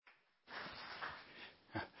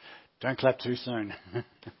Don't clap too soon.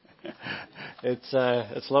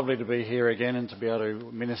 It's lovely to be here again and to be able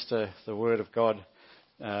to minister the Word of God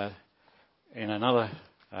in another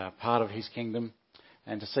part of His kingdom,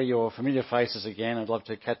 and to see your familiar faces again. I'd love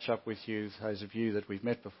to catch up with you, those of you that we've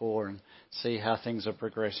met before, and see how things are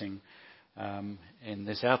progressing in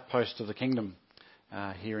this outpost of the kingdom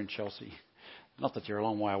here in Chelsea. Not that you're a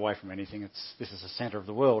long way away from anything. This is the centre of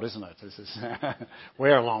the world, isn't it?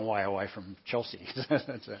 We're a long way away from Chelsea.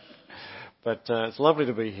 But it's lovely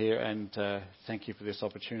to be here, and thank you for this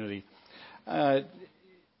opportunity.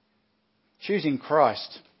 Choosing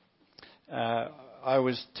Christ. I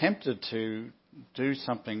was tempted to do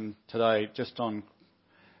something today just on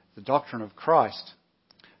the doctrine of Christ,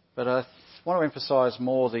 but I want to emphasise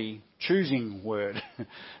more the choosing word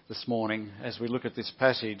this morning as we look at this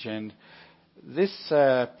passage. And this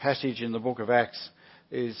passage in the book of Acts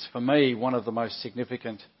is, for me, one of the most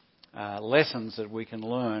significant lessons that we can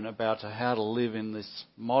learn about how to live in this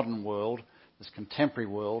modern world, this contemporary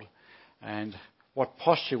world, and what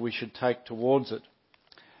posture we should take towards it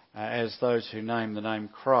as those who name the name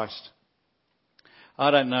Christ.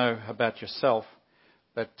 I don't know about yourself,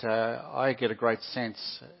 but I get a great sense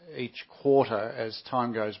each quarter as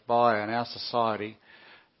time goes by in our society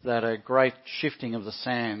that a great shifting of the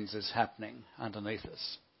sands is happening underneath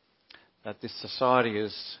us. That this society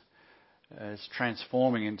is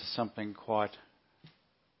transforming into something quite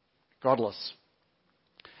godless.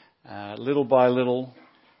 Little by little,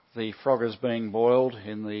 the frog is being boiled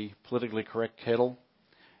in the politically correct kettle,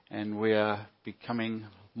 and we are becoming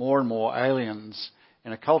more and more aliens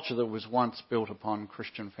in a culture that was once built upon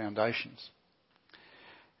Christian foundations.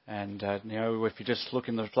 And, if you just look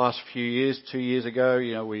in the last few years, 2 years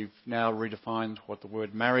ago, we've now redefined what the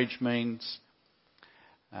word marriage means.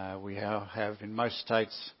 We now have in most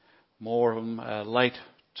states more of them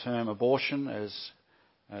late-term abortion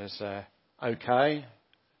as okay,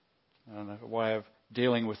 a way of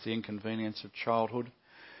dealing with the inconvenience of childhood,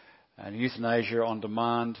 and euthanasia on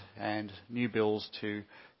demand, and new bills to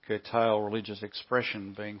curtail religious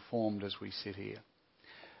expression being formed as we sit here.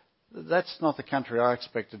 That's not the country I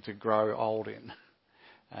expected to grow old in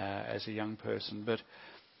as a young person. But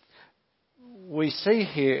we see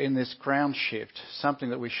here in this ground shift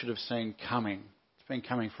something that we should have seen coming. It's been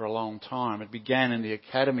coming for a long time. It began in the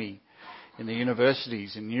academy, in the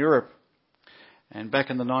universities in Europe. And back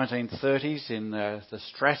in the 1930s in the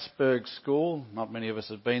Strasbourg School, not many of us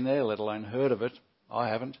have been there, let alone heard of it. I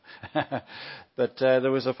haven't. But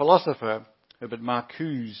there was a philosopher, Herbert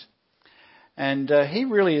Marcuse, and he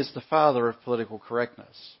really is the father of political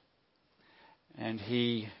correctness. And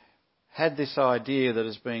he had this idea that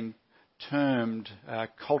has been termed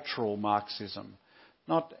cultural Marxism.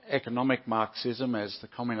 Not economic Marxism as the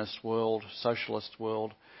communist world, socialist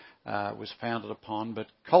world was founded upon, but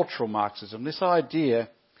cultural Marxism. This idea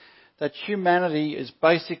that humanity is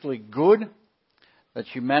basically good, that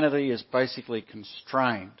humanity is basically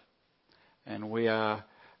constrained. And we are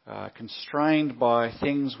constrained by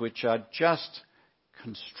things which are just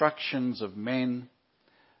constructions of men,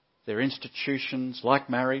 their institutions like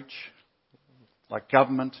marriage, like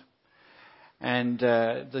government, and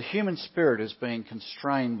the human spirit is being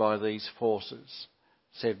constrained by these forces,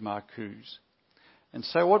 said Marcuse. And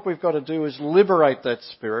so what we've got to do is liberate that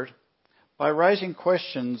spirit by raising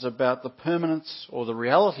questions about the permanence or the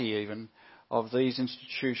reality even of these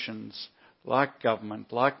institutions like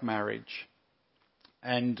government, like marriage,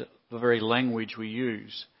 and the very language we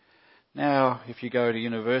use. Now, if you go to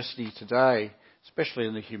university today, especially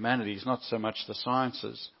in the humanities, not so much the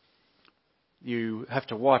sciences, you have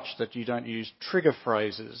to watch that you don't use trigger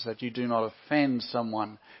phrases, that you do not offend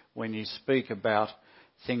someone when you speak about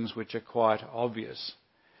things which are quite obvious.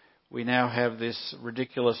 We now have this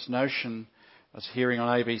ridiculous notion, I was hearing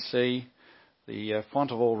on ABC, the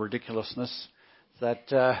font of all ridiculousness, that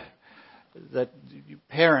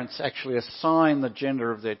parents actually assign the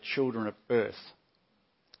gender of their children at birth.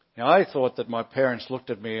 Now, I thought that my parents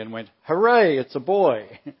looked at me and went, "Hooray, it's a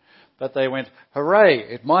boy." But they went, "Hooray,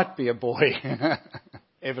 it might be a boy,"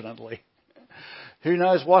 evidently. Who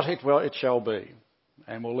knows what it shall be,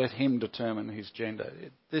 and we'll let him determine his gender.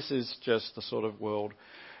 This is just the sort of world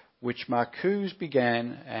which Marcuse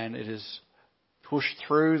began, and it is pushed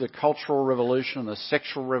through the Cultural Revolution and the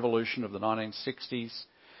sexual revolution of the 1960s,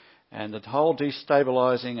 and the whole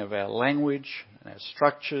destabilising of our language, and our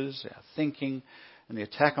structures, our thinking, and the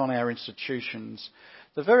attack on our institutions.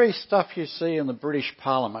 The very stuff you see in the British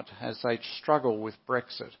Parliament as they struggle with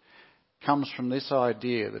Brexit comes from this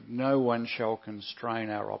idea that no one shall constrain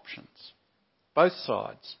our options. Both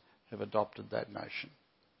sides have adopted that notion.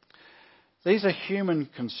 These are human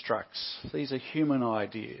constructs. These are human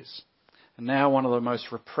ideas. And now one of the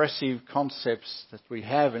most repressive concepts that we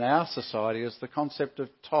have in our society is the concept of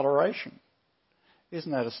toleration.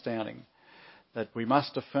 Isn't that astounding? That we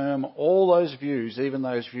must affirm all those views, even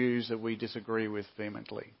those views that we disagree with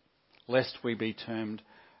vehemently, lest we be termed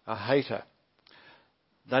a hater.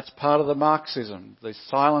 That's part of the Marxism, the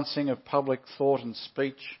silencing of public thought and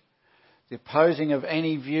speech, the opposing of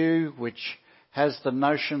any view which has the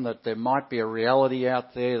notion that there might be a reality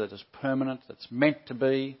out there that is permanent, that's meant to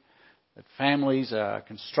be, that families are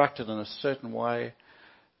constructed in a certain way.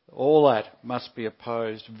 All that must be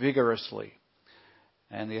opposed vigorously.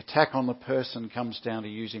 And the attack on the person comes down to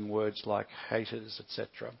using words like haters,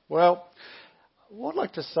 etc. Well, what I'd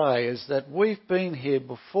like to say is that we've been here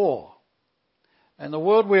before. And the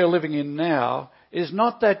world we are living in now is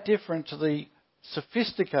not that different to the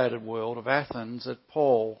sophisticated world of Athens that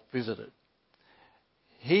Paul visited.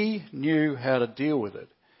 He knew how to deal with it.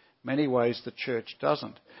 Many ways the church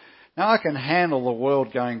doesn't. Now I can handle the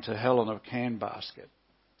world going to hell in a can basket.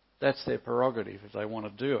 That's their prerogative if they want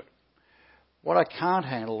to do it. What I can't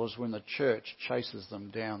handle is when the church chases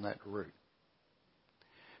them down that route.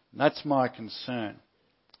 And that's my concern.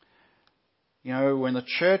 You know, when the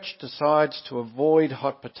church decides to avoid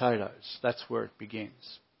hot potatoes, that's where it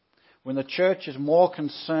begins. When the church is more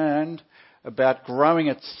concerned about growing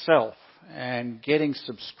itself and getting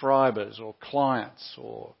subscribers or clients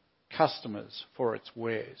or customers for its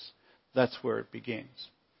wares, that's where it begins.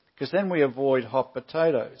 Because then we avoid hot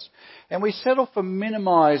potatoes. And we settle for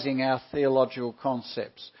minimising our theological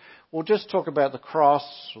concepts. We'll just talk about the cross,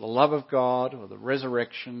 or the love of God, or the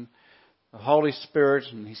resurrection, the Holy Spirit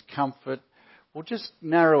and His comfort. We'll just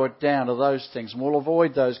narrow it down to those things, and we'll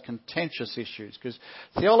avoid those contentious issues, because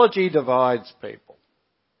theology divides people.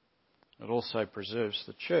 It also preserves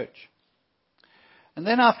the church. And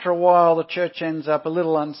then after a while, the church ends up a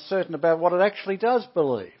little uncertain about what it actually does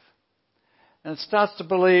believe. And it starts to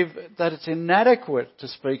believe that it's inadequate to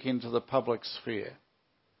speak into the public sphere.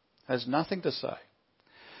 Has nothing to say.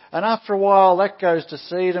 And after a while that goes to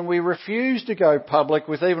seed and we refuse to go public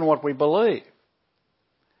with even what we believe.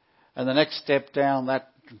 And the next step down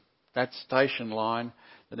that station line,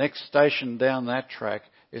 the next station down that track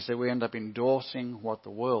is that we end up endorsing what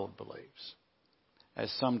the world believes.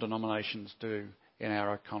 As some denominations do in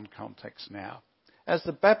our context now. As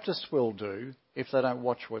the Baptists will do if they don't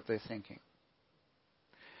watch what they're thinking.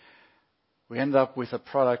 We end up with a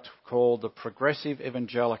product called the Progressive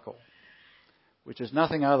Evangelical, which is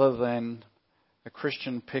nothing other than a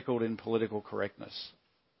Christian pickled in political correctness.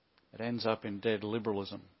 It ends up in dead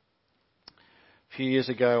liberalism. A few years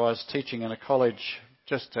ago I was teaching in a college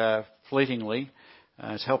just fleetingly.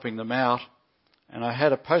 I was helping them out, and I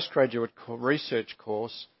had a postgraduate research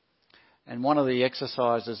course, and one of the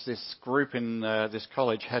exercises this group in this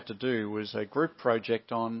college had to do was a group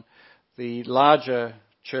project on the larger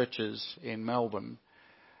churches in Melbourne,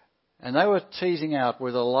 and they were teasing out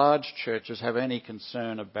whether large churches have any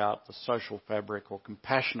concern about the social fabric or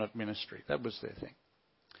compassionate ministry. That was their thing.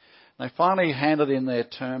 They finally handed in their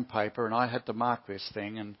term paper, and I had to mark this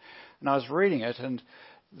thing, and I was reading it, and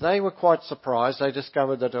they were quite surprised. They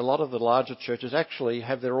discovered that a lot of the larger churches actually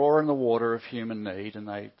have their oar in the water of human need, and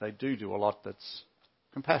they do a lot that's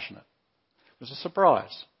compassionate. It was a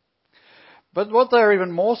surprise. But what they were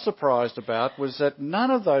even more surprised about was that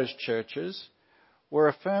none of those churches were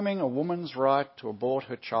affirming a woman's right to abort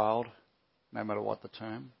her child, no matter what the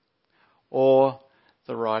term, or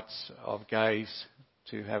the rights of gays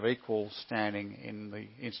to have equal standing in the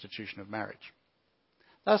institution of marriage.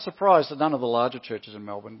 They were surprised that none of the larger churches in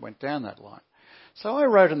Melbourne went down that line. So I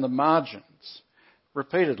wrote in the margins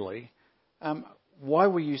repeatedly, why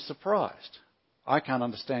were you surprised? I can't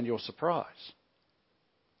understand your surprise.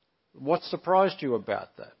 What surprised you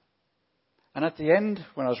about that? And at the end,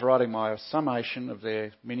 when I was writing my summation of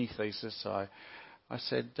their mini-thesis, I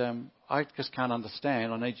said, I just can't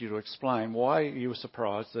understand. I need you to explain why you were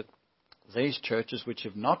surprised that these churches, which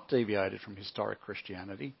have not deviated from historic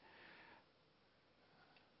Christianity,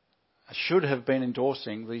 should have been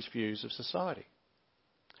endorsing these views of society.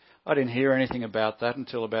 I didn't hear anything about that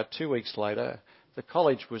until about 2 weeks later. The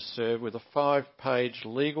college was served with a 5-page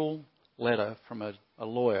legal letter from a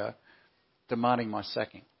lawyer demanding my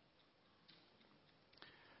sacking.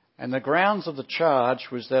 And the grounds of the charge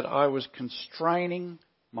was that I was constraining,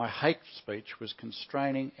 my hate speech was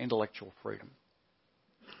constraining intellectual freedom.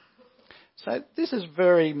 So this is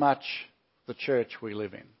very much the church we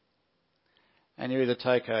live in. And you either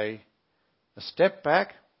take a step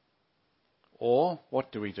back, or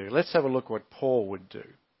what do we do? Let's have a look what Paul would do.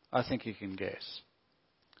 I think you can guess.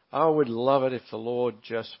 I would love it if the Lord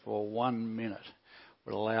just for 1 minute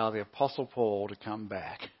would allow the Apostle Paul to come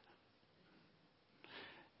back.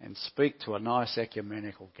 and speak to a nice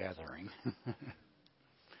ecumenical gathering.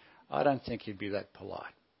 I don't think he'd be that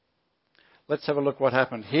polite. Let's have a look what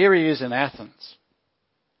happened. Here he is in Athens.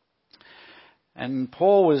 And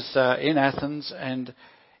Paul was in Athens, and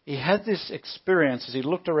he had this experience as he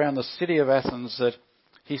looked around the city of Athens that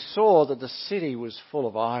he saw that the city was full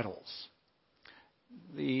of idols.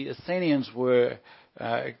 The Athenians were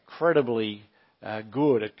incredibly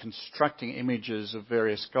good at constructing images of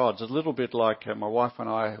various gods. A little bit like my wife and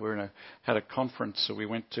I had a conference that we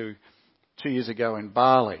went to 2 years ago in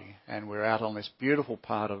Bali, and we're out on this beautiful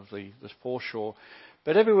part of the foreshore.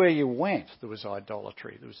 But everywhere you went, there was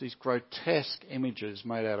idolatry. There was these grotesque images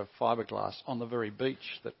made out of fiberglass on the very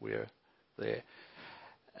beach that we're there.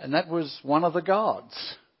 And that was one of the gods.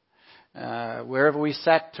 Wherever we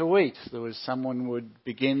sat to eat, there was someone would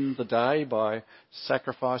begin the day by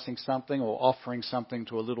sacrificing something or offering something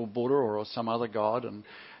to a little Buddha or some other god,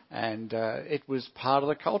 and it was part of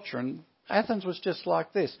the culture. And Athens was just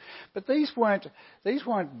like this. But these weren't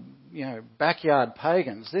backyard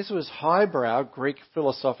pagans. This was highbrow Greek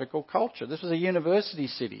philosophical culture. This was a university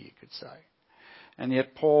city, you could say. And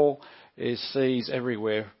yet Paul sees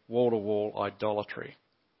everywhere wall-to-wall idolatry.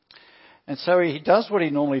 And so he does what he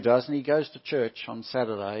normally does, and he goes to church on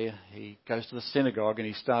Saturday. He goes to the synagogue and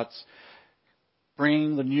he starts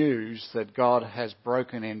bringing the news that God has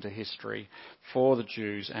broken into history for the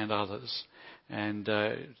Jews and others, and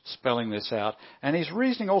spelling this out. And he's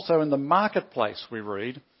reasoning also in the marketplace, we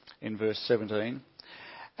read in verse 17.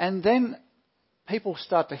 And then people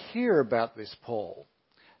start to hear about this Paul.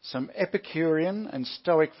 Some Epicurean and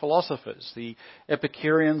Stoic philosophers. The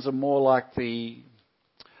Epicureans are more like a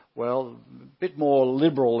bit more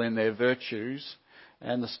liberal in their virtues,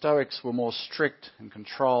 and the Stoics were more strict and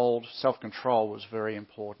controlled. Self-control was very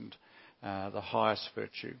important, the highest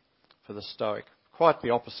virtue for the Stoic. Quite the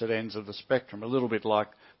opposite ends of the spectrum, a little bit like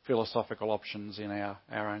philosophical options in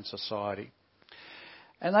our own society.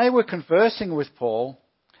 And they were conversing with Paul,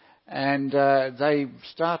 and they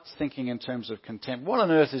start thinking in terms of contempt. What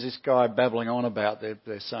on earth is this guy babbling on about,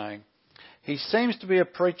 they're saying? He seems to be a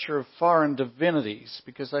preacher of foreign divinities,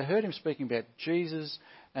 because they heard him speaking about Jesus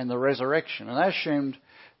and the resurrection. And they assumed,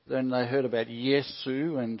 then they heard about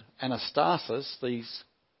Yesu and Anastasis,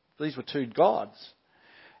 these were two gods.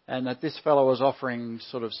 And that this fellow was offering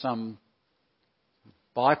sort of some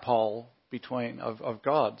bipole of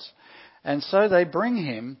gods. And so they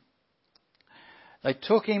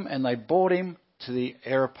took him and they brought him to the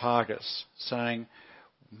Areopagus, saying,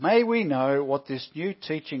 "May we know what this new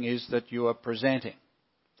teaching is that you are presenting?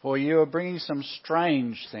 For you are bringing some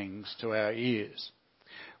strange things to our ears.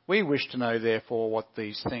 We wish to know, therefore, what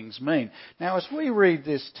these things mean." Now, as we read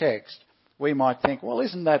this text, we might think, well,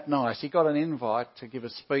 isn't that nice? He got an invite to give a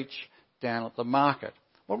speech down at the market.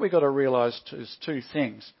 What we've got to realise is two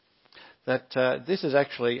things. That this is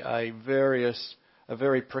actually a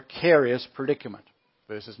very precarious predicament,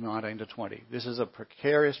 verses 19 to 20. This is a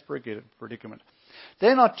precarious predicament.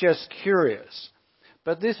 They're not just curious,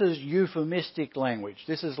 but this is euphemistic language.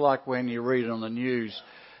 This is like when you read on the news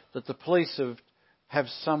that the police have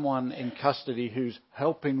someone in custody who's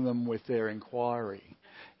helping them with their inquiry.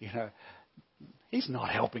 He's not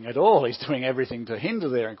helping at all. He's doing everything to hinder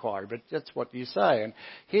their inquiry, but that's what you say. And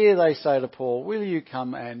here they say to Paul, "Will you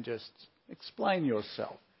come and just explain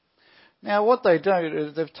yourself?" Now, what they do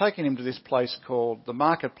is they've taken him to this place called the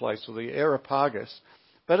marketplace, or the Areopagus,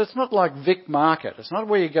 but it's not like Vic Market. It's not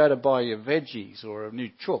where you go to buy your veggies or a new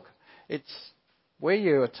chook. It's where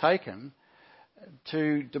you are taken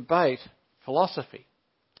to debate philosophy.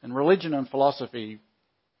 And religion and philosophy,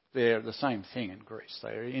 they're the same thing in Greece.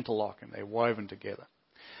 They're interlocking, they're woven together.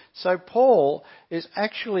 So Paul is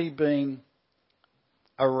actually being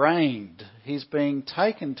arraigned. He's being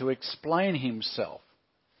taken to explain himself.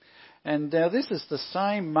 And now this is the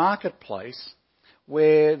same marketplace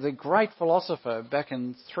where the great philosopher back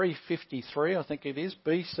in 353, I think it is,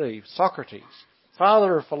 BC, Socrates,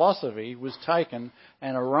 father of philosophy, was taken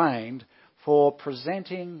and arraigned for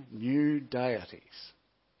presenting new deities.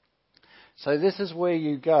 So this is where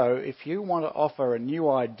you go. If you want to offer a new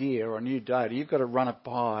idea or a new deity, you've got to run it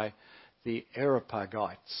by the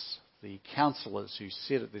Areopagites, the councillors who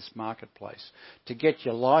sit at this marketplace, to get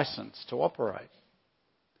your license to operate.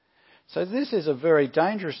 So this is a very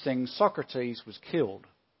dangerous thing. Socrates was killed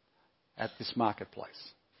at this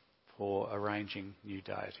marketplace for arranging new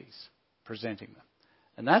deities, presenting them.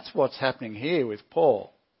 And that's what's happening here with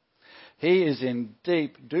Paul. He is in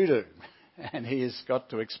deep doo-doo, and he has got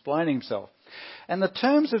to explain himself. And the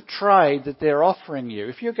terms of trade that they're offering you,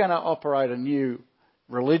 if you're going to operate a new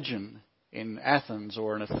religion in Athens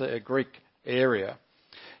or in a Greek area,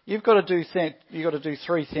 you've got to do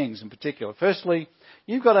three things in particular. Firstly,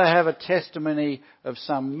 you've got to have a testimony of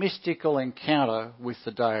some mystical encounter with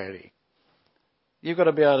the deity. You've got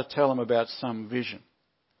to be able to tell them about some vision.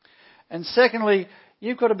 And secondly,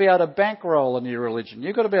 you've got to be able to bankroll a new religion.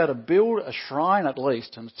 You've got to be able to build a shrine at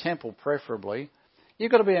least, and a temple preferably.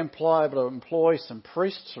 You've got to be able to employ some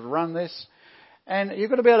priests to run this. And you've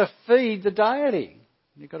got to be able to feed the deity.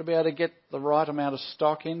 You've got to be able to get the right amount of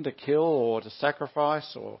stock in to kill or to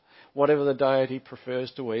sacrifice or whatever the deity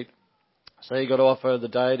prefers to eat. So you've got to offer the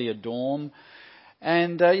deity a dorm.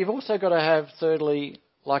 And you've also got to have, thirdly,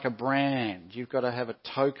 like a brand. You've got to have a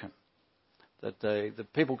token that the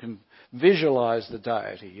people can visualise the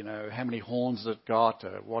deity. You know, how many horns has it got?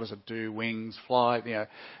 What does it do? Wings, fly? You know,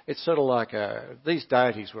 it's sort of like these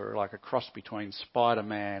deities were like a cross between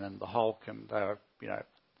Spider-Man and the Hulk, and they were, you know,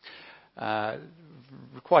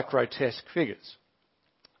 quite grotesque figures.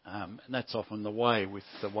 And that's often the way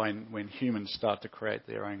when humans start to create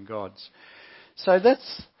their own gods. So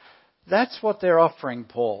that's what they're offering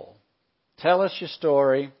Paul. Tell us your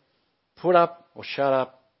story, put up or shut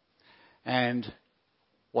up, and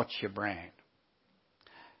what's your brand?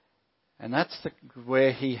 And that's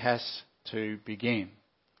where he has to begin.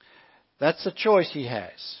 That's the choice he has,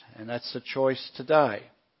 and that's the choice today.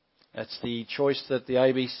 That's the choice that the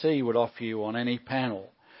ABC would offer you on any panel.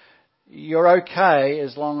 You're okay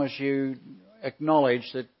as long as you acknowledge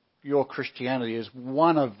that your Christianity is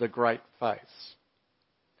one of the great faiths,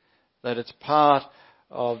 that it's part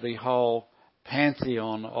of the whole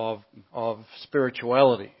pantheon of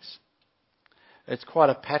spiritualities. It's quite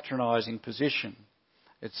a patronising position.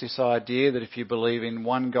 It's this idea that if you believe in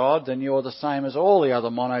one God, then you're the same as all the other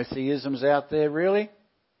monotheisms out there, really.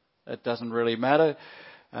 It doesn't really matter.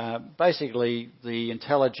 Basically, the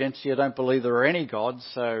intelligentsia don't believe there are any gods,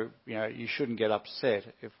 so you shouldn't get upset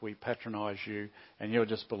if we patronise you and you're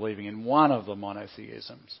just believing in one of the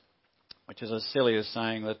monotheisms, which is as silly as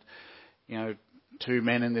saying that two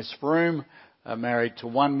men in this room are married to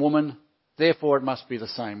one woman, therefore it must be the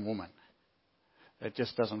same woman. It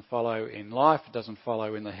just doesn't follow in life. It doesn't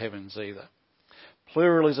follow in the heavens either.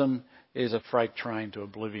 Pluralism is a freight train to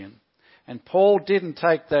oblivion. And Paul didn't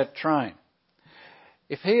take that train.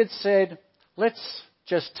 If he had said, let's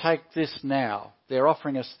just take this now. They're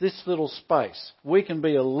offering us this little space. We can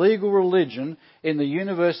be a legal religion in the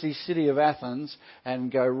university city of Athens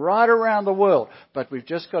and go right around the world. But we've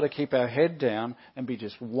just got to keep our head down and be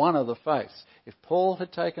just one of the faiths. If Paul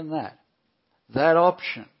had taken that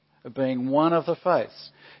option of being one of the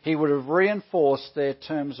faiths, he would have reinforced their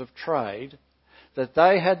terms of trade, that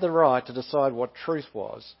they had the right to decide what truth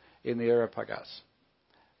was in the Areopagus.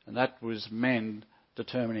 And that was men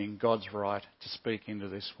determining God's right to speak into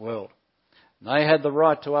this world. And they had the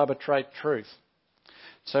right to arbitrate truth.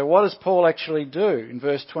 So what does Paul actually do? In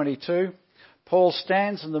verse 22, Paul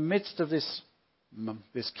stands in the midst of this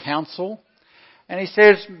council, and he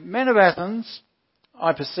says, "Men of Athens,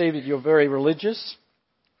 I perceive that you're very religious,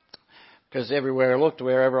 because everywhere I looked,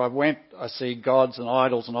 wherever I went, I see gods and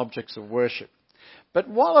idols and objects of worship. But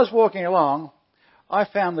while I was walking along, I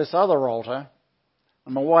found this other altar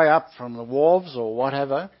on my way up from the wharves or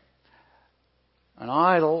whatever, an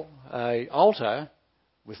altar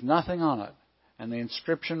with nothing on it. And the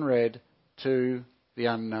inscription read, 'To the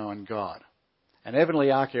unknown God.'" And evidently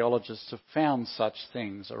archaeologists have found such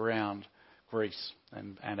things around Greece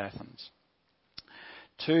and Athens.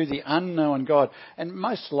 To the unknown God. And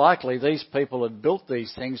most likely these people had built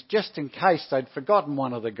these things just in case they'd forgotten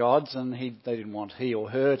one of the gods and they didn't want he or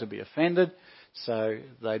her to be offended, so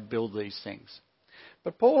they'd build these things.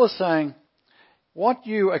 But Paul is saying, what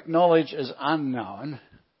you acknowledge as unknown,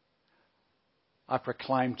 I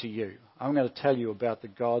proclaim to you. I'm going to tell you about the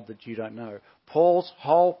God that you don't know. Paul's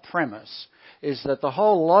whole premise is that the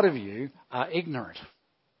whole lot of you are ignorant.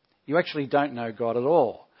 You actually don't know God at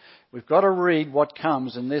all. We've got to read what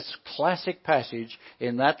comes in this classic passage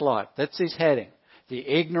in that light. That's his heading. The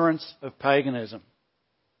ignorance of paganism.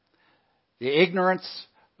 The ignorance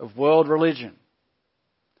of world religion.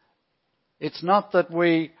 It's not that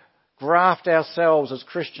we graft ourselves as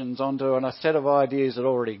Christians onto a set of ideas that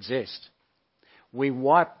already exist. We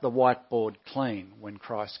wipe the whiteboard clean when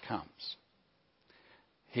Christ comes.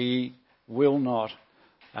 He will not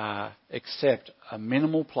accept a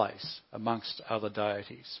minimal place amongst other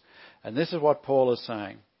deities. And this is what Paul is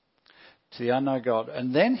saying to the unknown God.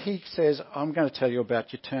 And then he says, I'm going to tell you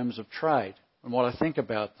about your terms of trade and what I think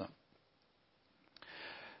about them.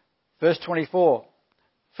 Verse 24.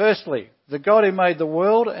 "Firstly, the God who made the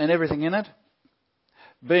world and everything in it,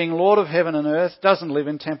 being Lord of heaven and earth, doesn't live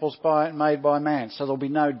in temples made by man, so there'll be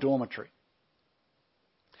no dormitory.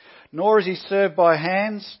 nor is he served by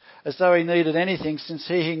hands as though he needed anything, since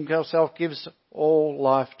he himself gives all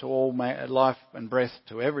life to all life and breath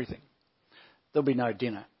to everything. There'll be no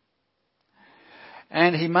dinner.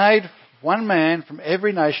 And he made one man from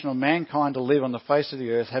every nation of mankind to live on the face of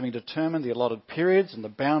the earth, having determined the allotted periods and the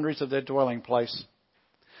boundaries of their dwelling place.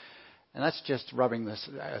 And that's just rubbing the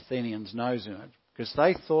Athenians' nose in it, because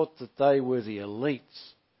they thought that they were the elites,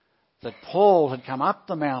 that Paul had come up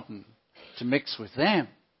the mountain to mix with them.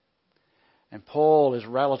 And Paul is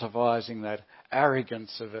relativising that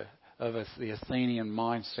arrogance of the Athenian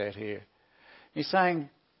mindset here. He's saying,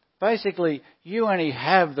 basically, you only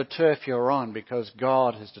have the turf you're on because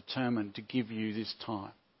God has determined to give you this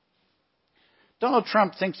time. Donald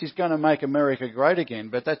Trump thinks he's going to make America great again,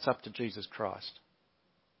 but that's up to Jesus Christ.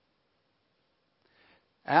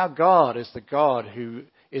 Our God is the God who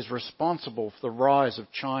is responsible for the rise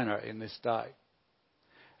of China in this day.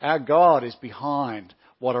 Our God is behind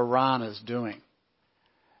what Iran is doing.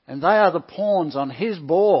 And they are the pawns on his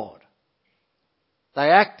board.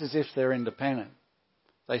 They act as if they're independent.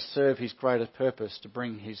 They serve his greater purpose to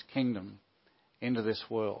bring his kingdom into this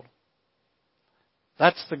world.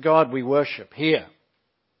 That's the God we worship here.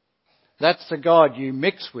 That's the God you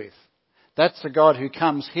mix with. That's the God who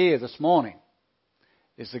comes here this morning.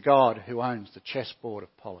 Is the God who owns the chessboard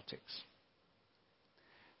of politics.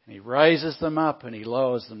 And he raises them up and he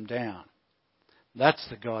lowers them down. That's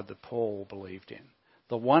the God that Paul believed in.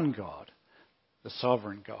 The one God, the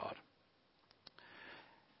sovereign God.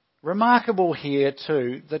 Remarkable here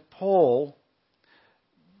too that Paul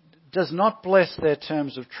does not bless their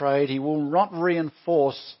terms of trade. He will not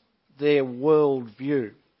reinforce their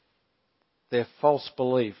worldview, their false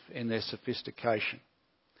belief in their sophistication.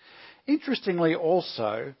 Interestingly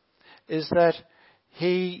also is that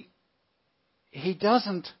he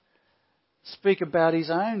doesn't speak about his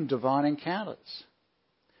own divine encounters.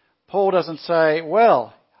 Paul doesn't say,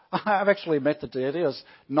 well, I've actually met the deity. I was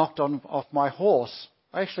knocked off my horse.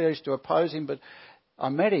 I used to oppose him, but I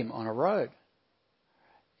met him on a road.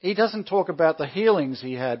 He doesn't talk about the healings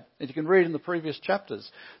he had. As you can read in the previous chapters,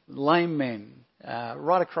 lame men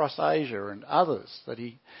right across Asia and others, that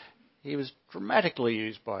he was dramatically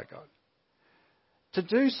used by God. To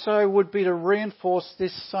do so would be to reinforce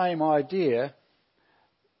this same idea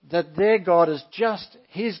that their God is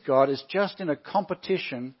his God is just in a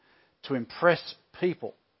competition to impress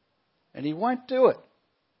people. And he won't do it.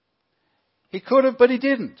 He could have, but he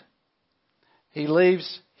didn't. He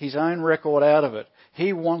leaves his own record out of it.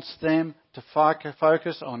 He wants them to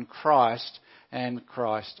focus on Christ and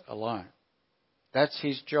Christ alone. That's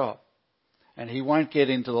his job. And he won't get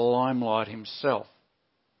into the limelight himself.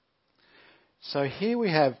 So here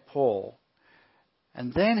we have Paul.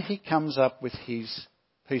 And then he comes up with his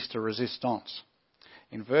piece de resistance.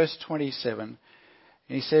 In verse 27,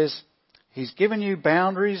 he says, he's given you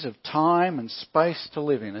boundaries of time and space to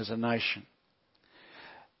live in as a nation.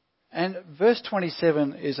 And verse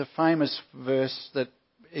 27 is a famous verse that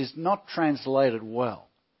is not translated well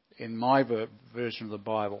in my version of the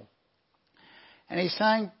Bible. And he's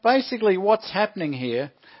saying basically what's happening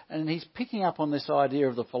here, and he's picking up on this idea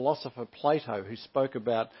of the philosopher Plato, who spoke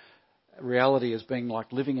about reality as being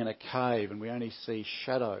like living in a cave and we only see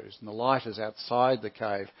shadows and the light is outside the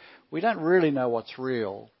cave. We don't really know what's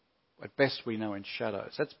real. At best we know in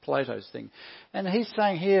shadows. That's Plato's thing. And he's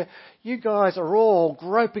saying here, you guys are all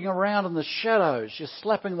groping around in the shadows. You're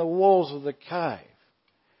slapping the walls of the cave.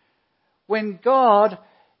 When God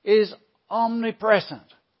is omnipresent.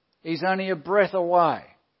 He's only a breath away.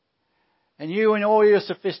 And you in all your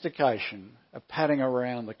sophistication are padding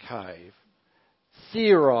around the cave,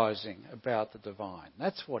 theorising about the divine.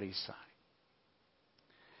 That's what he's saying.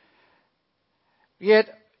 Yet,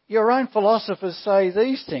 your own philosophers say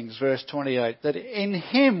these things, verse 28, that in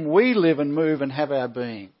him we live and move and have our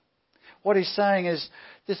being. What he's saying is,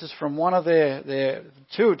 this is from one of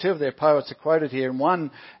two of their poets are quoted here, and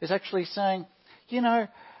one is actually saying,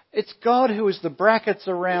 it's God who is the brackets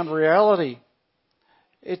around reality.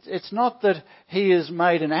 It's not that he is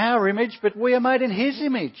made in our image, but we are made in his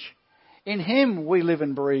image. In him we live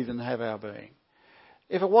and breathe and have our being.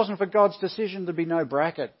 If it wasn't for God's decision, there'd be no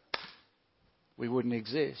bracket. We wouldn't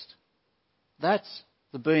exist. That's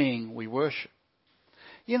the being we worship.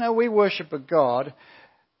 We worship a God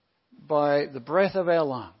by the breath of our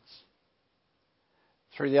lungs,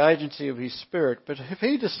 through the agency of his Spirit. But if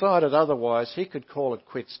he decided otherwise, he could call it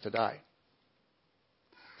quits today.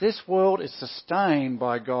 This world is sustained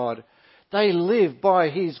by God. They live by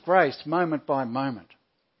his grace moment by moment.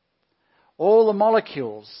 All the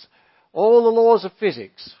molecules, all the laws of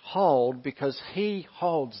physics hold because he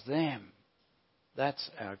holds them. That's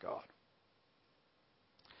our God.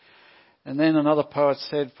 And then another poet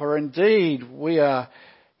said, "For indeed we are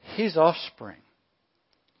his offspring.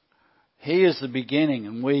 He is the beginning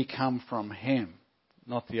and we come from him,"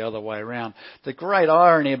 not the other way around. The great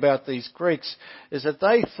irony about these Greeks is that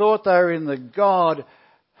they thought they were in the God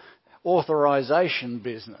authorization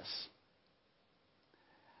business.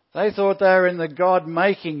 They thought they were in the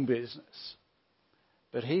God-making business.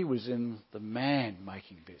 But he was in the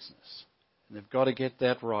man-making business. And they've got to get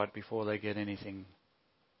that right before they get anything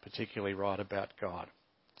particularly right about God.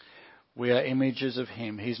 We are images of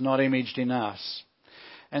him. He's not imaged in us.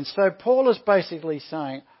 And so Paul is basically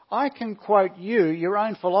saying, I can quote you, your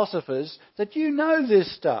own philosophers, that you know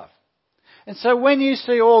this stuff. And so when you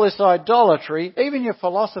see all this idolatry, even your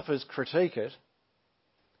philosophers critique it.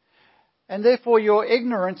 And therefore your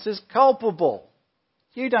ignorance is culpable.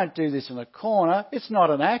 You don't do this in a corner. It's not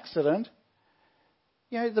an accident.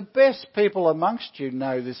 You know, the best people amongst you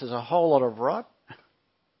know this is a whole lot of rot.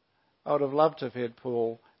 I would have loved to have heard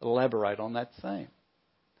Paul elaborate on that theme.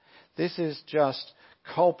 This is just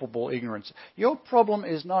culpable ignorance. Your problem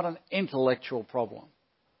is not an intellectual problem.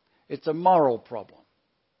 It's a moral problem.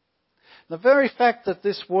 The very fact that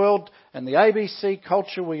this world and the ABC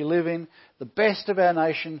culture we live in, the best of our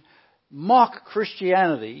nation, mock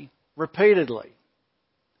Christianity repeatedly,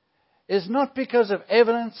 is not because of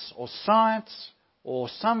evidence or science or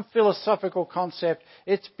some philosophical concept.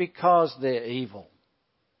 It's because they're evil.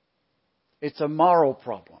 It's a moral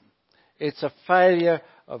problem. It's a failure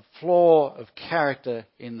of flaw of character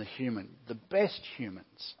in the human. The best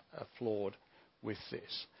humans are flawed with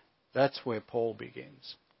this. That's where Paul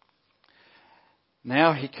begins.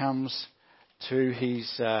 Now he comes to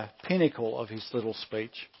his pinnacle of his little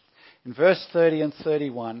speech. In verse 30 and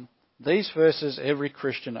 31, these verses every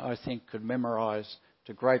Christian, I think, could memorise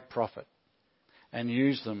to great profit and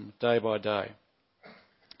use them day by day.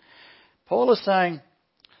 Paul is saying,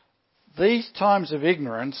 these times of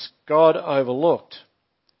ignorance God overlooked.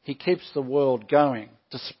 He keeps the world going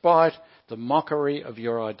despite the mockery of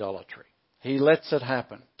your idolatry. He lets it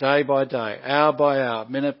happen day by day, hour by hour,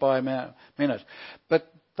 minute by minute.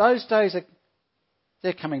 But those days,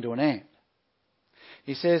 they're coming to an end.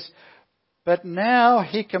 He says, but now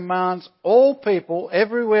he commands all people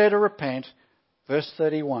everywhere to repent, verse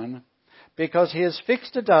 31, because he has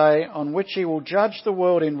fixed a day on which he will judge the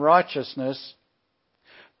world in righteousness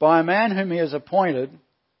by a man whom he has appointed,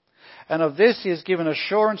 and of this he has given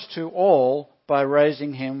assurance to all by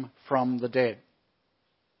raising him from the dead.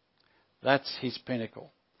 That's his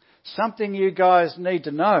pinnacle. Something you guys need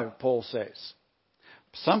to know, Paul says.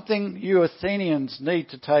 Something you Athenians need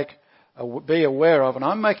to be aware of, and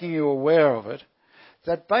I'm making you aware of it,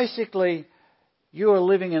 that basically you are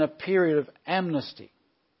living in a period of amnesty.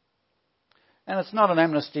 And it's not an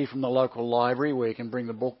amnesty from the local library where you can bring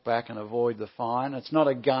the book back and avoid the fine. It's not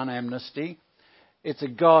a gun amnesty. It's a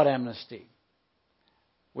God amnesty,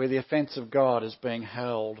 where the offence of God is being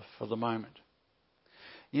held for the moment.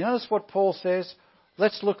 You notice what Paul says?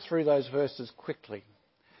 Let's look through those verses quickly.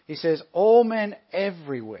 He says, all men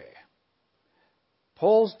everywhere.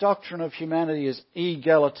 Paul's doctrine of humanity is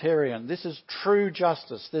egalitarian. This is true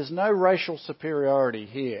justice. There's no racial superiority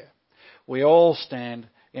here. We all stand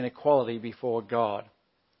in equality before God.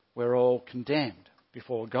 We're all condemned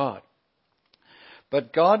before God.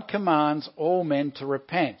 But God commands all men to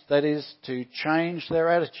repent, that is, to change their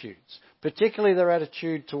attitudes, particularly their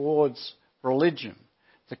attitude towards religion,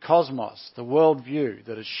 the cosmos, the worldview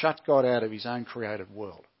that has shut God out of his own created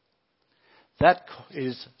world. That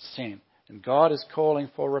is sin, and God is calling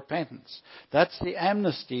for repentance. That's the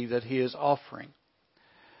amnesty that he is offering.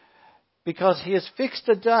 Because he has fixed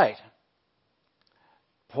a date.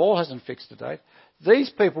 Paul hasn't fixed a date.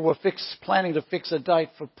 These people were planning to fix a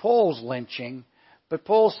date for Paul's lynching, but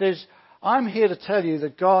Paul says, I'm here to tell you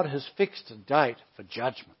that God has fixed a date for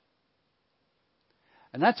judgment.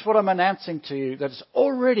 And that's what I'm announcing to you, that it's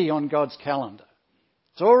already on God's calendar.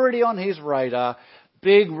 It's already on his radar,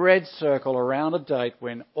 big red circle around a date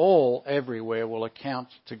when all everywhere will account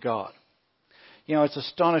to God. You know, it's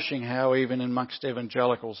astonishing how even amongst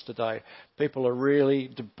evangelicals today, people are really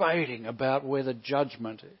debating about whether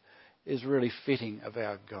judgment is really fitting of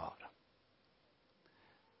our God.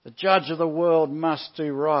 The judge of the world must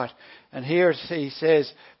do right. And here he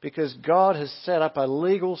says, because God has set up a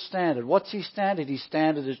legal standard. What's his standard? His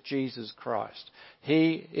standard is Jesus Christ.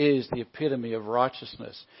 He is the epitome of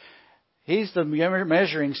righteousness. He's the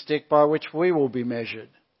measuring stick by which we will be measured.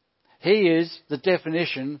 He is the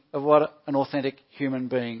definition of what an authentic human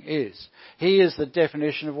being is. He is the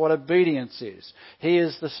definition of what obedience is. He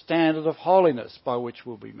is the standard of holiness by which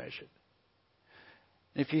we'll be measured.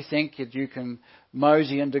 If you think that you can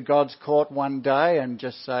mosey into God's court one day and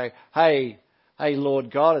just say, hey,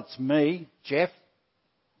 Lord God, it's me, Jeff,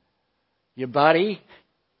 your buddy,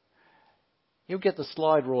 he'll get the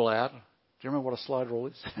slide rule out. Do you remember what a slide rule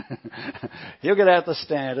is? He'll get out the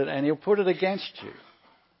standard and he'll put it against you.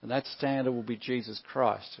 And that standard will be Jesus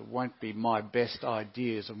Christ. It won't be my best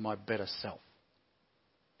ideas of my better self.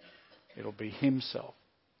 It'll be himself.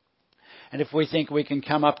 And if we think we can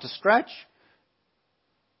come up to scratch,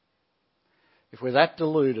 if we're that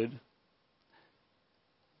deluded,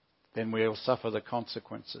 then we'll suffer the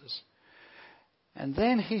consequences. And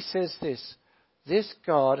then he says this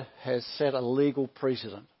God has set a legal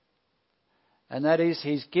precedent. And that is,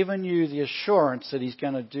 he's given you the assurance that he's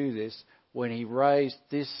going to do this when he raised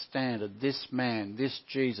this standard, this man, this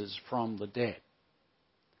Jesus from the dead.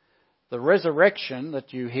 The resurrection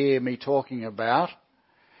that you hear me talking about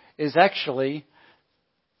is actually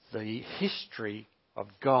the history of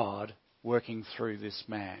God working through this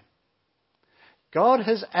man. God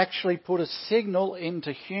has actually put a signal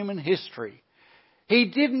into human history. He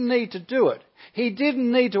didn't need to do it. He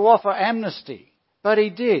didn't need to offer amnesty, but he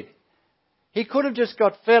did. He could have just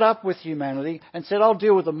got fed up with humanity and said, I'll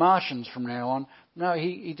deal with the Martians from now on. No,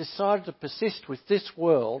 he decided to persist with this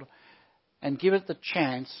world and give it the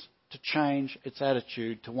chance to change its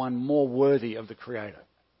attitude to one more worthy of the Creator.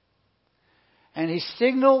 And he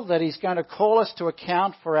signalled that he's going to call us to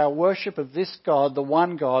account for our worship of this God, the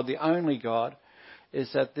one God, the only God,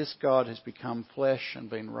 is that this God has become flesh and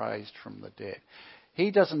been raised from the dead.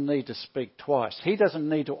 He doesn't need to speak twice. He doesn't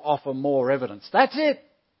need to offer more evidence. That's it.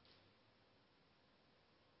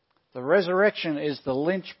 The resurrection is the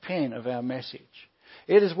linchpin of our message.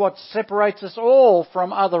 It is what separates us all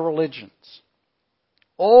from other religions.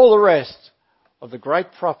 All the rest of the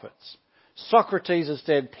great prophets, Socrates is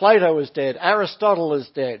dead, Plato is dead, Aristotle is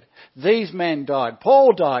dead. These men died.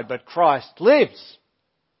 Paul died, but Christ lives.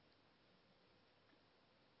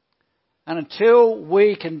 And until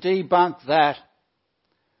we can debunk that,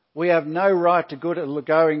 we have no right to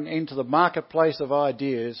going into the marketplace of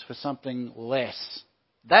ideas for something less.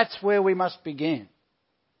 That's where we must begin.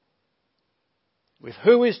 With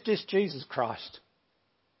who is this Jesus Christ?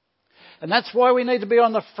 And that's why we need to be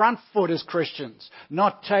on the front foot as Christians,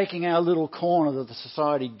 not taking our little corner that the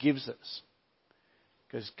society gives us.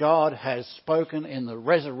 Because God has spoken in the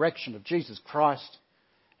resurrection of Jesus Christ,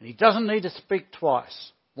 and he doesn't need to speak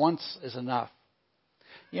twice. Once is enough.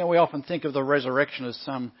 You know, we often think of the resurrection as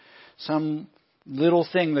some little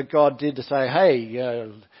thing that God did to say, hey,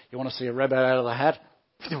 you want to see a rabbit out of the hat?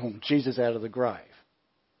 Jesus out of the grave.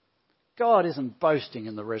 God isn't boasting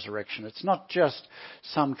in the resurrection. It's not just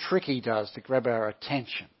some trick he does to grab our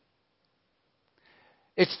attention.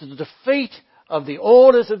 It's the defeat of the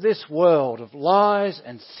orders of this world, of lies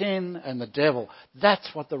and sin and the devil. That's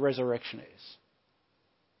what the resurrection is.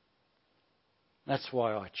 That's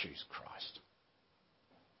why I choose Christ.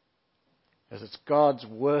 As it's God's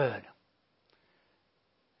word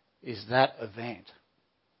is that event.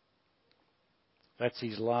 That's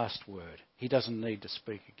his last word. He doesn't need to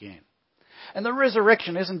speak again. And the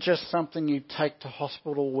resurrection isn't just something you take to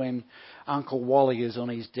hospital when Uncle Wally is on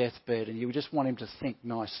his deathbed and you just want him to think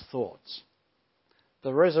nice thoughts.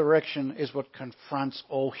 The resurrection is what confronts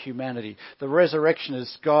all humanity. The resurrection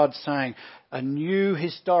is God saying a new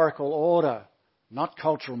historical order, not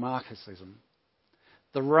cultural Marxism.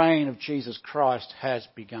 The reign of Jesus Christ has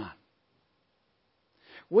begun.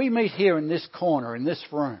 We meet here in this corner, in this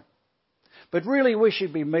room. But really we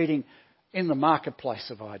should be meeting in the marketplace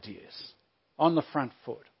of ideas, on the front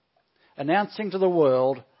foot, announcing to the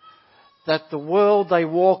world that the world they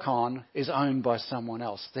walk on is owned by someone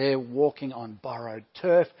else. They're walking on borrowed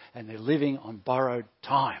turf and they're living on borrowed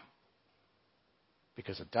time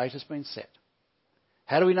because a date has been set.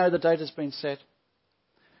 How do we know the date has been set?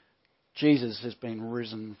 Jesus has been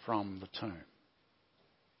risen from the tomb.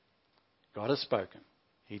 God has spoken.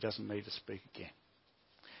 He doesn't need to speak again.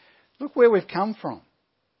 Look where we've come from.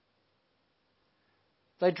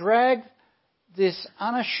 They dragged this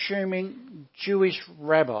unassuming Jewish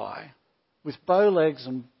rabbi with bow legs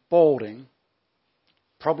and balding,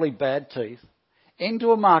 probably bad teeth,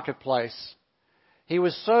 into a marketplace. He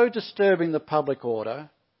was so disturbing the public order,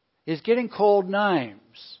 he's getting called names.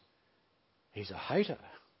 He's a hater.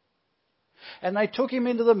 And they took him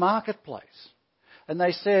into the marketplace and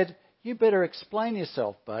they said, you better explain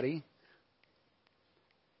yourself, buddy.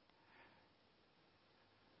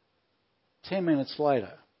 10 minutes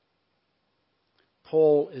later,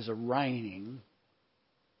 Paul is arraigning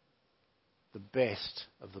the best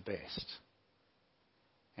of the best.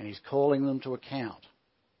 And he's calling them to account,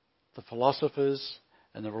 the philosophers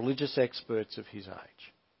and the religious experts of his age.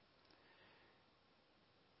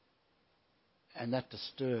 and that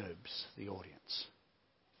disturbs the audience.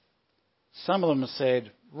 Some of them have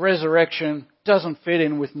said, resurrection doesn't fit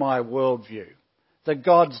in with my worldview. The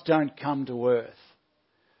gods don't come to earth.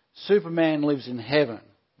 Superman lives in heaven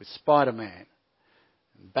with Spider-Man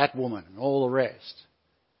and Batwoman and all the rest.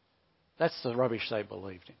 That's the rubbish they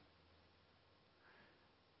believed in.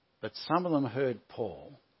 But some of them heard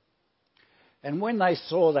Paul, and when they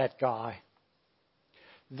saw that guy,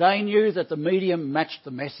 they knew that the medium matched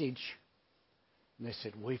the message, and they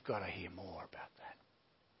said, we've got to hear more about that.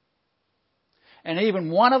 And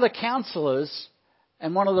even one of the counsellors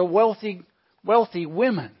and one of the wealthy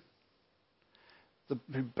women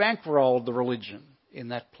who bankrolled the religion in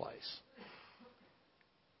that place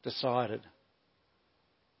decided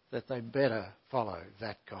that they better follow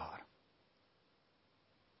that God.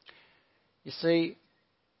 You see,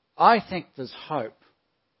 I think there's hope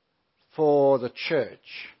for the church.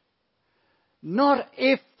 Not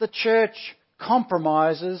if the church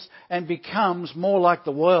compromises and becomes more like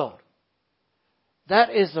the world. That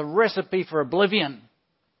is the recipe for oblivion.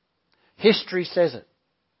 History says it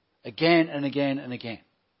again and again and again.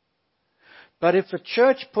 But if the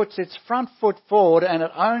church puts its front foot forward and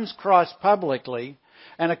it owns Christ publicly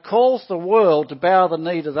and it calls the world to bow the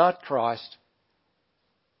knee to that Christ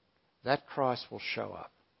will show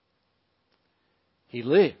up. He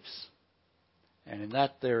lives, and in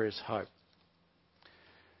that there is hope.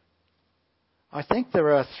 I think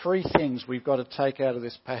there are three things we've got to take out of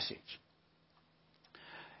this passage.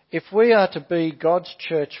 If we are to be God's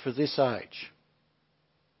church for this age,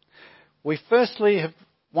 we firstly have,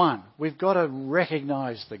 we've got to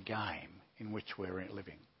recognise the game in which we're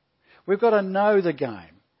living. We've got to know the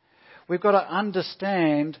game. We've got to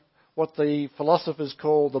understand what the philosophers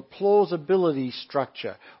call the plausibility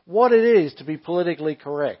structure, what it is to be politically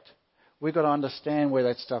correct. We've got to understand where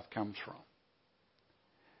that stuff comes from.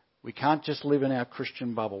 We can't just live in our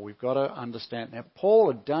Christian bubble. We've got to understand. Now,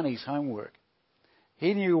 Paul had done his homework.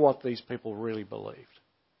 He knew what these people really believed.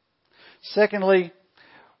 Secondly,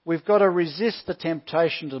 we've got to resist the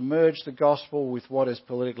temptation to merge the gospel with what is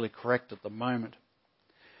politically correct at the moment.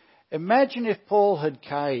 Imagine if Paul had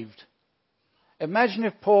caved. Imagine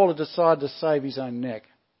if Paul had decided to save his own neck.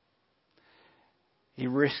 He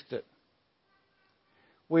risked it.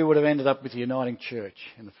 We would have ended up with the uniting church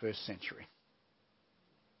in the first century.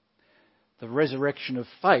 The resurrection of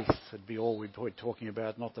faith would be all we'd be talking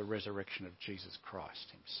about, not the resurrection of Jesus Christ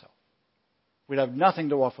himself. We'd have nothing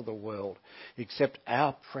to offer the world except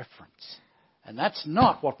our preference. And that's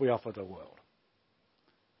not what we offer the world.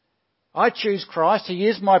 I choose Christ. He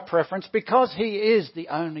is my preference because he is the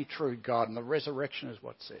only true God, and the resurrection is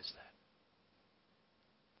what says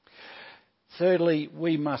that. Thirdly,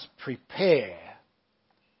 we must prepare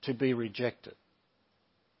to be rejected.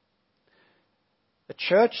 A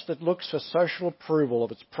church that looks for social approval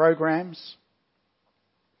of its programs,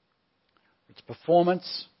 its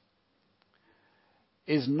performance,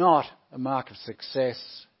 is not a mark of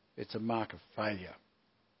success, it's a mark of failure.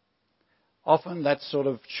 Often that sort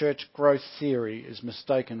of church growth theory is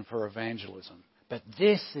mistaken for evangelism. But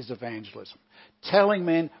this is evangelism. Telling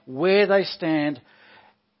men where they stand,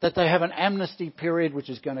 that they have an amnesty period which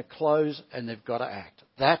is going to close and they've got to act.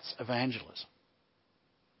 That's evangelism.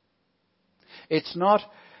 It's not,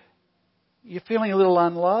 you're feeling a little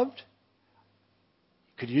unloved?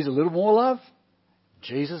 Could use a little more love?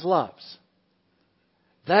 Jesus loves.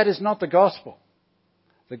 That is not the gospel.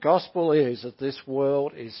 The gospel is that this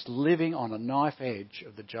world is living on a knife edge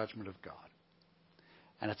of the judgment of God.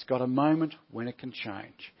 And it's got a moment when it can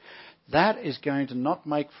change. That is going to not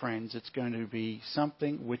make friends. It's going to be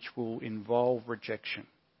something which will involve rejection.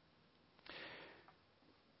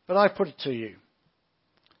 But I put it to you.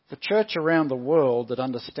 The church around the world that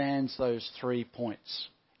understands those 3 points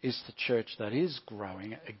is the church that is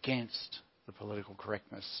growing against the political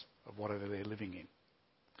correctness of whatever they're living in.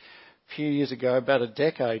 A few years ago, about a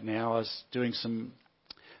decade now, I was doing some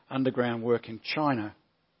underground work in China,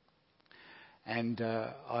 and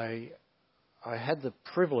I had the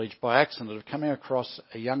privilege by accident of coming across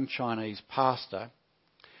a young Chinese pastor,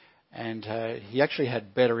 and he actually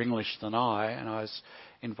had better English than I, and I was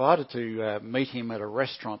invited to meet him at a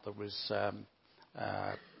restaurant that was,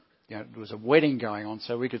 there was a wedding going on,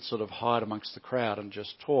 so we could sort of hide amongst the crowd and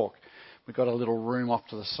just talk. We got a little room off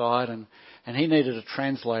to the side, and he needed a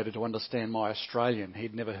translator to understand my Australian.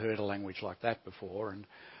 He'd never heard a language like that before,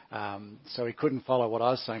 and so he couldn't follow what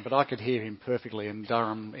I was saying, but I could hear him perfectly in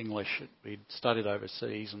Durham English. He'd studied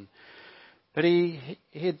overseas, but he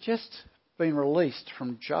had just been released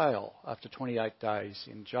from jail after 28 days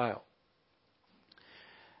in jail.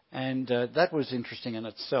 And that was interesting in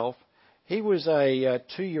itself. He was a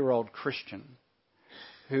 2-year-old Christian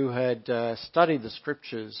who had studied the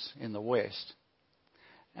scriptures in the West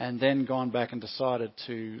and then gone back and decided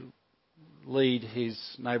to lead his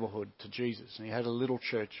neighbourhood to Jesus. And he had a little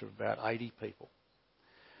church of about 80 people.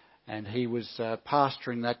 And he was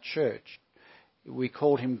pastoring that church. We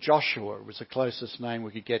called him Joshua. It was the closest name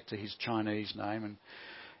we could get to his Chinese name.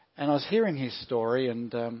 And I was hearing his story,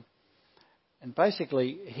 and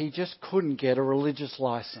basically he just couldn't get a religious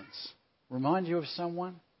license. Remind you of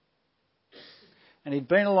someone? And he'd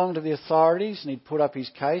been along to the authorities and he'd put up his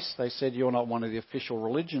case. They said, "You're not one of the official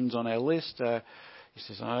religions on our list." He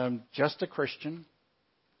says, "I'm just a Christian,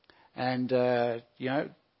 and I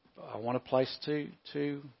want a place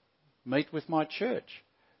to meet with my church."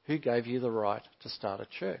 Who gave you the right to start a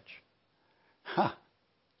church?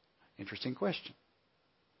 Interesting question.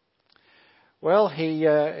 Well,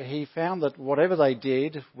 he found that whatever they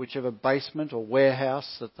did, whichever basement or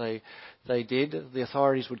warehouse that they did, the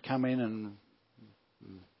authorities would come in and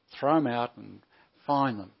throw them out and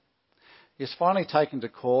fine them. He was finally taken to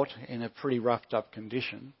court in a pretty roughed up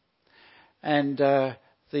condition, and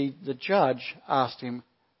the judge asked him,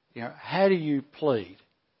 "How do you plead,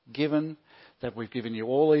 given that we've given you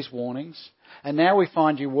all these warnings, and now we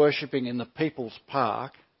find you worshipping in the People's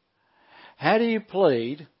Park? How do you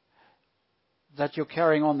plead that you're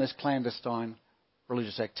carrying on this clandestine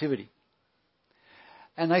religious activity?"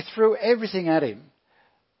 And they threw everything at him.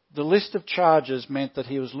 The list of charges meant that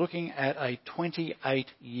he was looking at a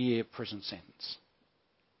 28-year prison sentence.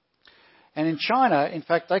 And in China, in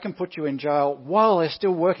fact, they can put you in jail while they're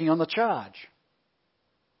still working on the charge.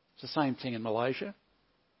 It's the same thing in Malaysia.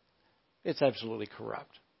 It's absolutely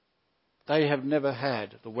corrupt. They have never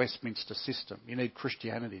had the Westminster system. You need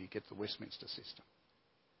Christianity to get the Westminster system.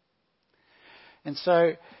 And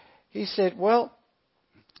so he said, "Well,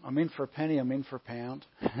 I'm in for a penny, I'm in for a pound."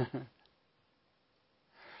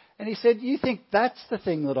 And he said, "You think that's the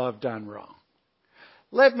thing that I've done wrong?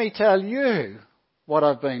 Let me tell you what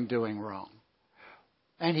I've been doing wrong."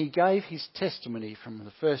 And he gave his testimony from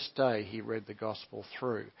the first day he read the gospel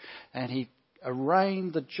through. And he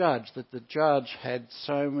arraigned the judge that the judge had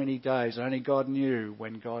so many days. Only God knew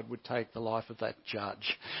when God would take the life of that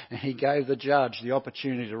judge. And he gave the judge the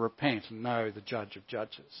opportunity to repent and know the judge of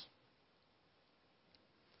judges.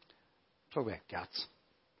 Talk about guts.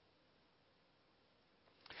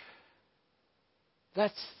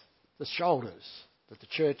 That's the shoulders that the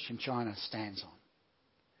church in China stands on.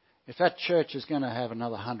 If that church is going to have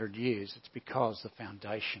another 100 years, it's because the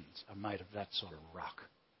foundations are made of that sort of rock.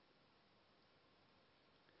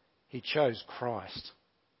 He chose Christ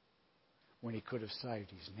when he could have saved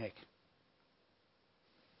his neck.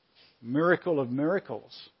 Miracle of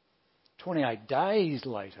miracles. 28 days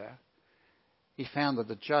later, he found that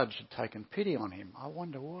the judge had taken pity on him. I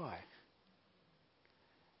wonder why.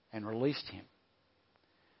 And released him.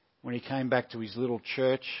 When he came back to his little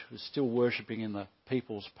church, he was still worshipping in the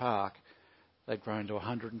People's Park, they'd grown to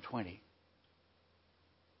 120.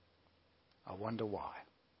 I wonder why.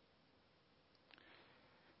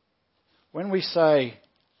 When we say,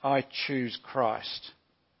 "I choose Christ,"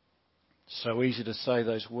 it's so easy to say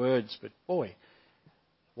those words, but boy,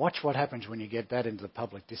 watch what happens when you get that into the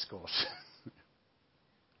public discourse.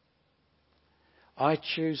 I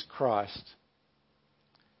choose Christ.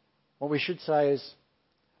 What we should say is,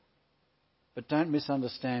 but don't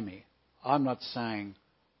misunderstand me, I'm not saying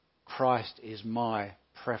Christ is my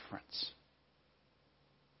preference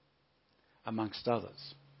amongst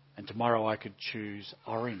others. And tomorrow I could choose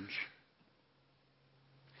orange.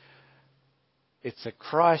 It's that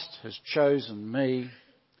Christ has chosen me,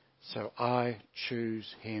 so I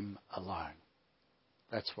choose him alone.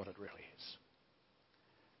 That's what it really is.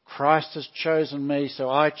 Christ has chosen me, so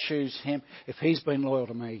I choose him. If he's been loyal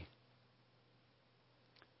to me,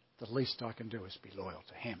 the least I can do is be loyal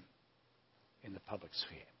to him in the public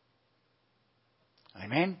sphere.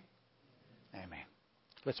 Amen? Amen.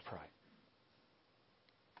 Let's pray.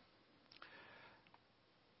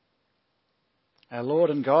 Our Lord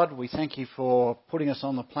and God, we thank you for putting us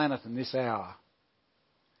on the planet in this hour.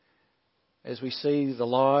 As we see the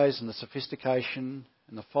lies and the sophistication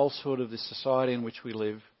and the falsehood of this society in which we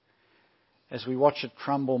live, as we watch it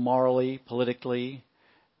crumble morally, politically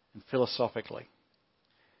and philosophically.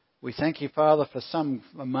 We thank you, Father, for some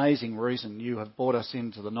amazing reason you have brought us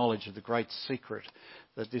into the knowledge of the great secret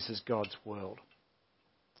that this is God's world.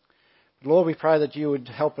 But Lord, we pray that you would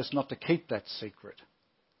help us not to keep that secret,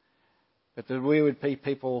 but that we would be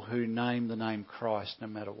people who name the name Christ no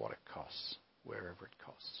matter what it costs, wherever it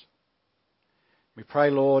costs. We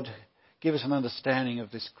pray, Lord, give us an understanding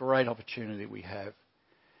of this great opportunity we have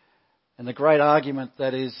and the great argument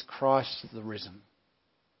that is Christ the risen.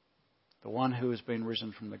 the one who has been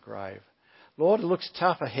risen from the grave. Lord, it looks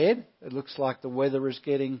tough ahead. It looks like the weather is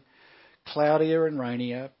getting cloudier and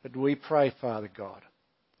rainier, but we pray, Father God,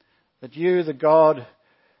 that you, the God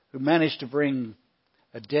who managed to bring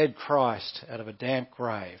a dead Christ out of a damp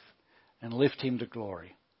grave and lift him to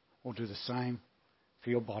glory, will do the same for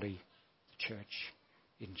your body, the church.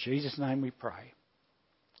 In Jesus' name we pray.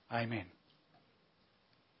 Amen.